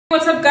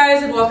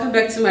guys, and welcome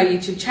back to my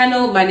YouTube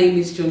channel. My name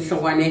is June.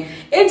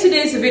 In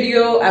today's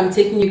video, I'm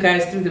taking you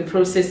guys through the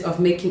process of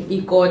making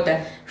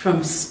iKOTA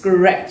from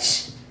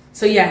scratch.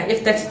 So yeah,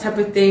 if that's the type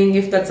of thing,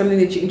 if that's something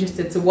that you're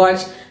interested to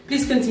watch,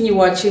 please continue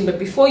watching. But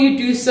before you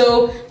do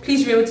so,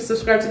 please remember to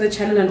subscribe to the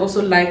channel and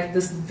also like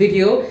this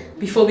video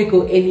before we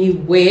go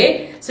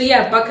anywhere. So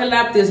yeah, buckle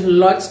up. There's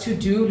lots to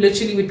do.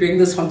 Literally, we're doing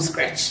this from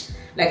scratch,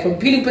 like from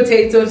peeling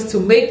potatoes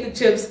to make the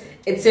chips,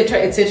 etc,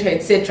 etc,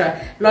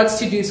 etc. Lots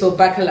to do, so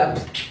buckle up.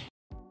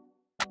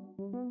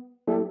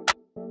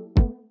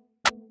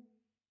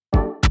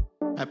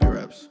 Happy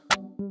reps.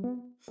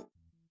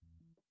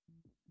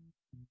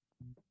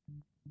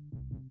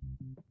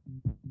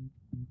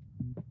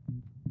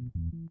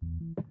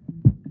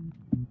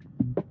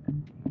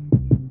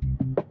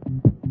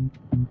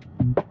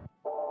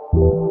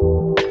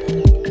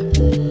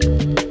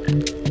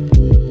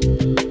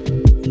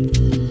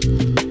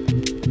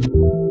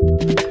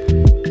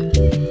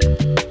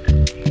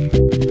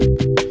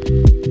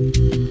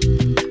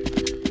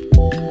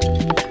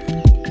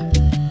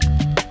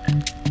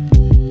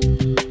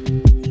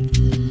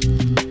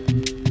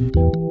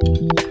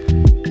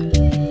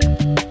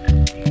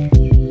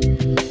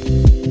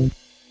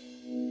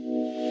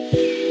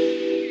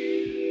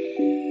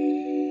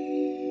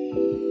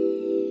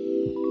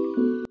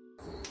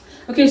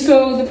 Okay,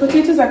 so the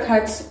potatoes are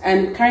cut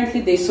and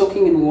currently they're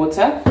soaking in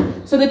water.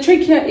 So the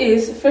trick here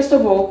is, first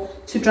of all,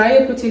 to dry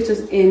your potatoes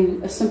in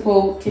a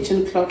simple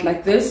kitchen cloth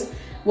like this.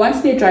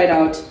 Once they're dried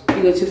out,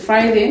 you're going to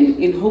fry them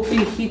in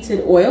hopefully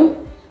heated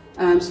oil.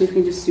 So you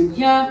can just zoom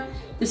here.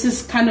 This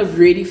is kind of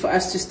ready for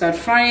us to start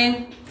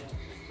frying.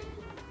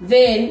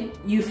 Then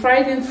you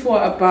fry them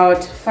for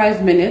about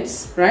 5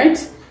 minutes, right?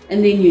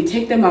 And then you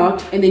take them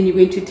out, and then you're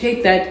going to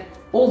take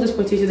all those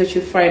potatoes that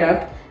you fried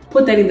up,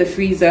 put that in the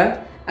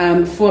freezer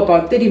for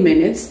about 30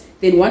 minutes.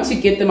 Then once you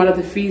get them out of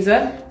the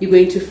freezer, you're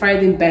going to fry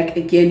them back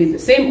again in the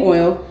same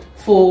oil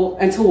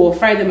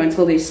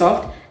until they're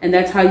soft, and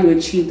that's how you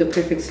achieve the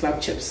perfect slab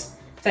chips.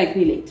 Thank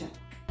me later.